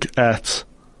to look at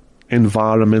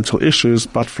environmental issues,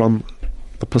 but from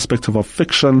the perspective of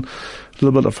fiction, a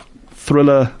little bit of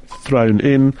thriller thrown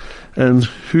in, and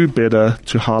who better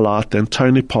to highlight than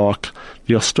Tony Park,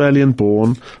 the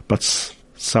Australian-born but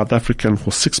South African.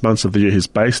 For 6 months of the year he's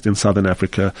based in Southern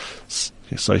Africa,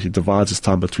 so he divides his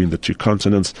time between the two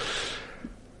continents.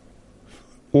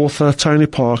 Author Tony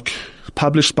Park,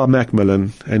 published by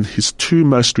Macmillan, and his two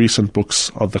most recent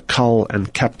books are The Cull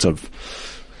and Captive.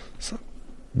 So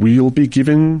we'll be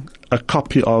giving a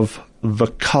copy of The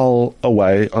Cull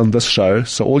away on this show,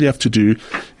 so all you have to do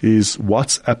is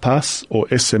WhatsApp us or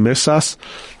SMS us.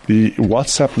 The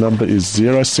WhatsApp number is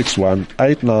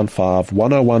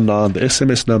 061-895-1019. The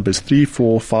SMS number is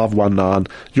 34519.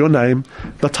 Your name,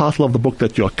 the title of the book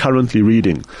that you are currently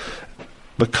reading.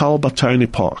 The Cull by Tony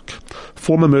Park.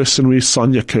 Former mercenary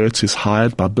Sonia Kurtz is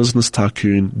hired by business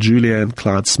tycoon Julianne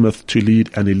Clyde Smith to lead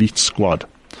an elite squad.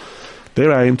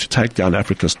 Their aim to take down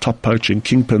Africa's top poaching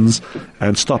kingpins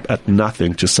and stop at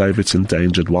nothing to save its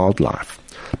endangered wildlife.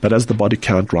 But as the body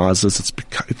count rises,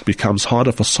 it becomes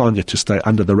harder for Sonia to stay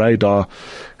under the radar,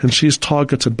 and she is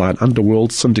targeted by an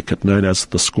underworld syndicate known as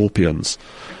the Scorpions.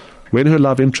 When her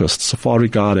love interest, safari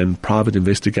guide and private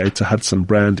investigator Hudson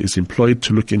Brand, is employed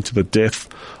to look into the death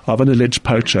of an alleged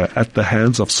poacher at the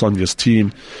hands of Sonia's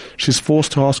team, she's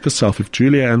forced to ask herself if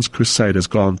Julianne's crusade has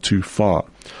gone too far.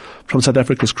 From South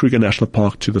Africa's Kruger National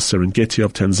Park to the Serengeti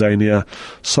of Tanzania,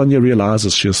 Sonia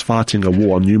realizes she is fighting a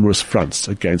war on numerous fronts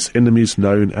against enemies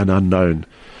known and unknown.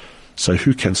 So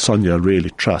who can Sonia really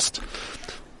trust?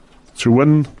 To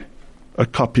win a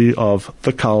copy of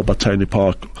The Cull by Tony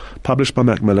Park, published by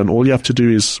Macmillan, all you have to do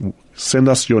is send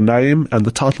us your name and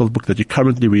the title of the book that you're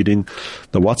currently reading.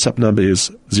 The WhatsApp number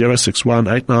is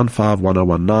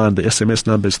 061-895-1019. The SMS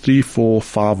number is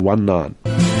 34519.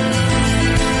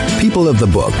 People of the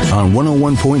Book on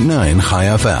 101.9 High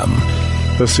FM.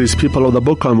 This is People of the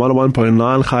Book on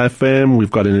 101.9 High FM. We've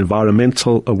got an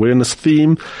environmental awareness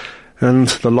theme, and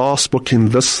the last book in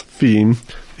this theme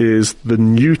is the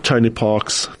new Tony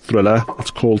Park's thriller. It's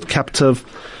called Captive,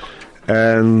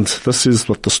 and this is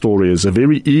what the story is. A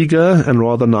very eager and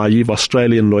rather naive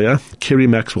Australian lawyer, Kerry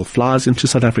Maxwell, flies into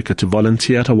South Africa to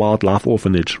volunteer at a wildlife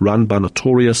orphanage run by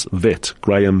notorious vet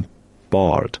Graham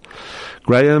Bard.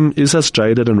 Graham is as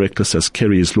jaded and reckless as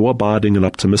Kerry is law-abiding and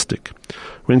optimistic.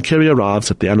 When Kerry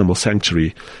arrives at the animal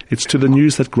sanctuary, it's to the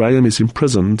news that Graham is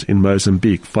imprisoned in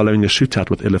Mozambique following a shootout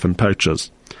with elephant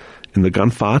poachers. In the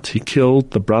gunfight, he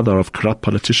killed the brother of corrupt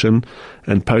politician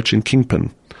and poaching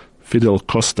kingpin, Fidel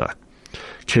Costa.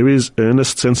 Kerry's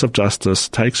earnest sense of justice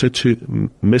takes her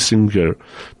to Messenger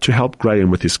to help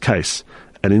Graham with his case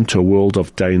and into a world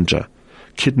of danger.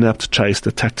 Kidnapped, chased,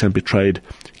 attacked and betrayed,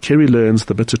 Kerry learns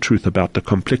the bitter truth about the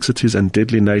complexities and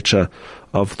deadly nature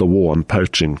of the war on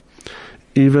poaching.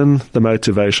 Even the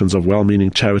motivations of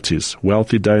well-meaning charities,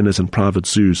 wealthy donors and private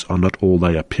zoos are not all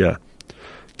they appear.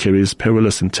 Kerry's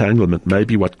perilous entanglement may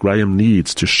be what Graham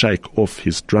needs to shake off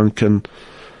his drunken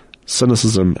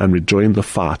cynicism and rejoin the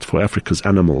fight for Africa's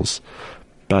animals.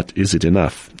 But is it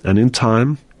enough? And in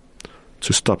time,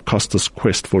 to stop Costa's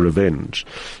quest for revenge.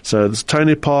 So this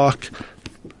Tony Park,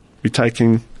 we're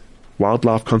taking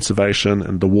wildlife conservation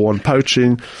and the war on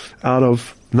poaching out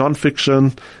of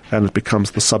non-fiction, and it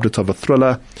becomes the subject of a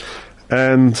thriller.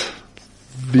 And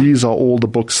these are all the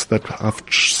books that I've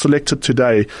selected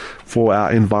today for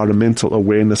our environmental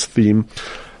awareness theme.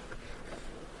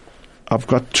 I've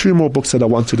got two more books that I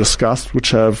want to discuss,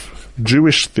 which have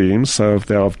Jewish themes, so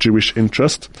they're of Jewish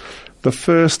interest. The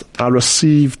first I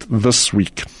received this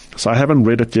week. So I haven't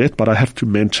read it yet, but I have to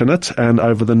mention it. And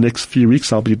over the next few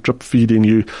weeks, I'll be drip feeding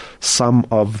you some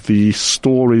of the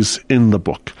stories in the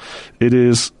book. It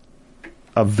is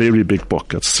a very big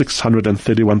book. It's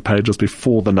 631 pages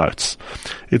before the notes.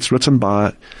 It's written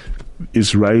by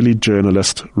Israeli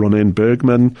journalist Ronen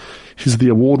Bergman. He's the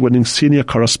award-winning senior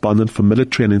correspondent for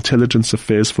military and intelligence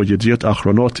affairs for Yediot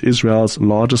Achronot, Israel's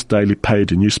largest daily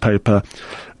paid newspaper,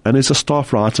 and is a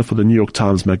staff writer for the New York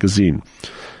Times Magazine.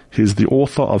 He's the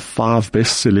author of 5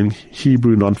 best-selling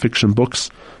Hebrew non-fiction books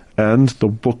and the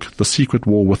book The Secret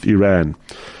War with Iran.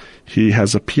 He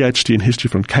has a PhD in history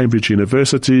from Cambridge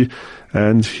University,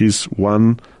 and he's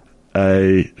won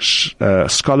a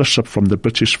scholarship from the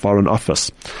British Foreign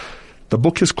Office. The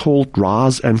book is called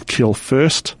Rise and Kill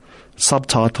First,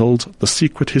 subtitled The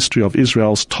Secret History of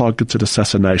Israel's Targeted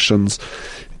Assassinations.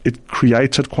 It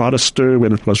created quite a stir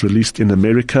when it was released in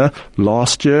America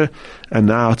last year, and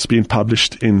now it's been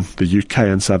published in the UK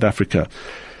and South Africa.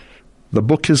 The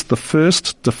book is the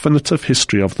first definitive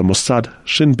history of the Mossad,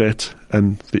 Shin Bet,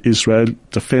 and the Israel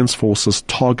Defense Forces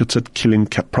targeted killing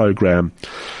program.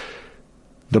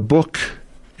 The book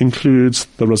includes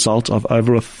the result of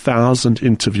over 1,000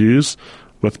 interviews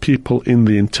with people in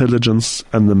the intelligence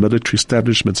and the military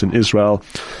establishments in Israel.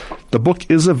 The book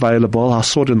is available. I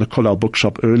saw it in the Kollel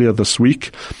bookshop earlier this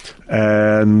week,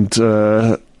 and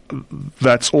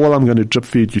that's all I'm going to drip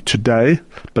feed you today,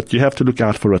 but you have to look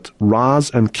out for it. Rise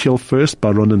and Kill First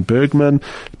by Ronan Bergman,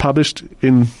 published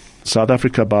in South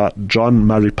Africa by John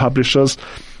Murray Publishers,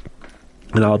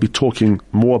 and I'll be talking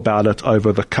more about it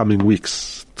over the coming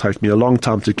weeks. Take me a long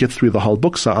time to get through the whole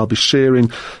book, so I'll be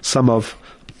sharing some of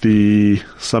the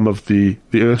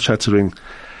earth-shattering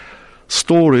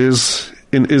stories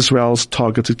in Israel's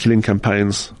targeted killing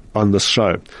campaigns on this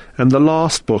show. And the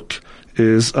last book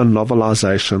is a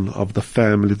novelization of the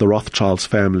family, the Rothschilds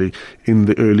family, in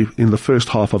the first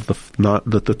half of the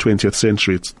 20th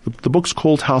century. The book's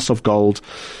called House of Gold.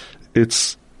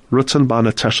 It's written by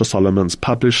Natasha Solomons,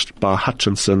 published by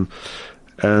Hutchinson,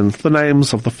 and the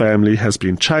names of the family has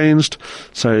been changed.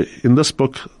 So in this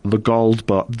book, the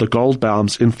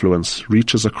Goldbaum's influence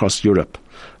reaches across Europe.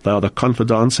 They are the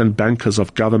confidants and bankers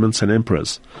of governments and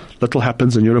emperors. Little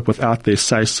happens in Europe without their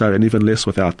say-so, and even less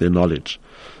without their knowledge.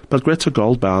 But Greta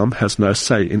Goldbaum has no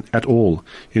say at all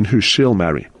in who she'll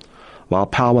marry. While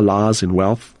power lies in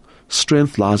wealth,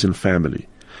 strength lies in family.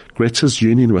 Greta's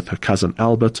union with her cousin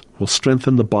Albert will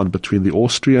strengthen the bond between the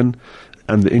Austrian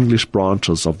and the English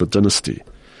branches of the dynasty.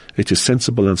 It is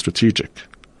sensible and strategic.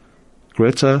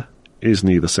 Greta is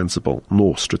neither sensible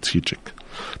nor strategic.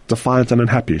 Defiant and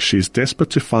unhappy, she is desperate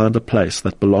to find a place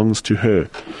that belongs to her,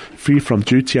 free from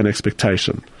duty and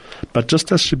expectation. But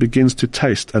just as she begins to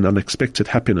taste an unexpected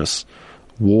happiness,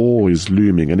 war is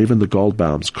looming, and even the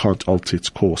Goldbaums can't alter its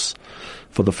course.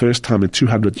 For the first time in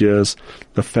 200 years,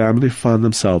 the family find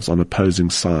themselves on opposing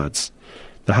sides.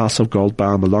 The House of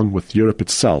Goldbaum, along with Europe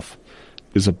itself,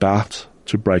 is about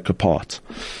to break apart.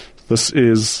 This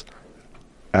is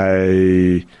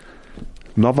a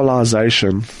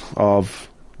novelization of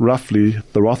roughly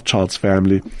the Rothschilds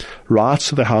family. Rights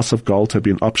to the House of Gold have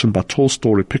been optioned by Tall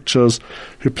Story Pictures,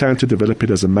 who plan to develop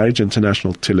it as a major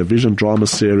international television drama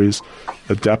series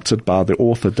adapted by the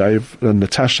author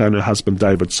Natasha and her husband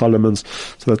David Solomons.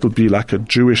 So that will be like a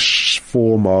Jewish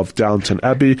form of Downton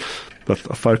Abbey, with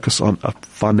a focus on a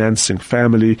financing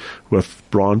family with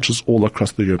branches all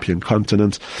across the European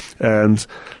continent. And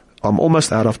I'm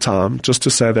almost out of time. Just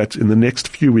to say that in the next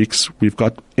few weeks, we've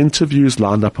got interviews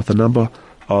lined up with a number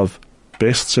of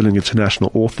best-selling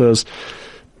international authors.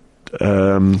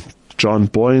 John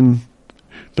Boyne,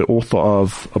 the author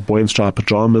of A Boy in Striped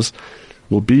Pajamas,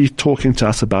 will be talking to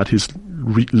us about his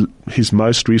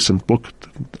most recent book,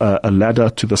 A Ladder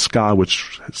to the Sky,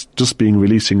 which is just being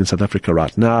releasing in South Africa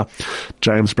right now.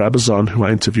 James Brabazon, who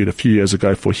I interviewed a few years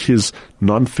ago for his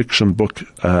non-fiction book,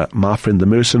 My Friend the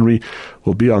Mercenary,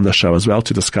 will be on the show as well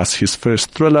to discuss his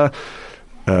first thriller,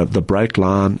 The Break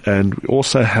Line. And we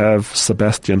also have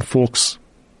Sebastian Fawkes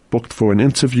booked for an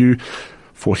interview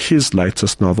for his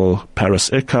latest novel,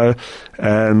 Paris Echo,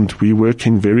 and we're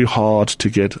working very hard to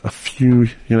get a few,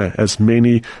 as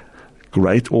many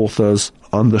great authors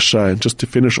on the show. And just to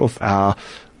finish off our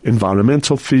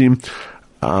environmental theme,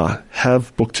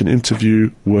 have booked an interview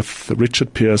with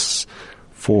Richard Pierce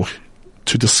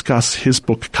to discuss his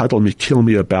book, Cuddle Me, Kill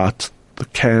Me, about the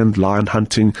canned lion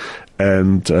hunting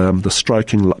and the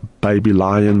stroking baby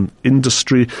lion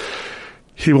industry.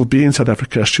 He will be in South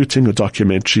Africa shooting a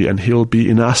documentary, and he'll be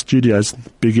in our studios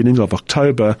beginning of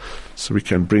October, so we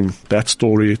can bring that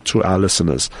story to our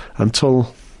listeners.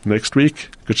 Until next week,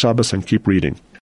 good Shabbos and keep reading.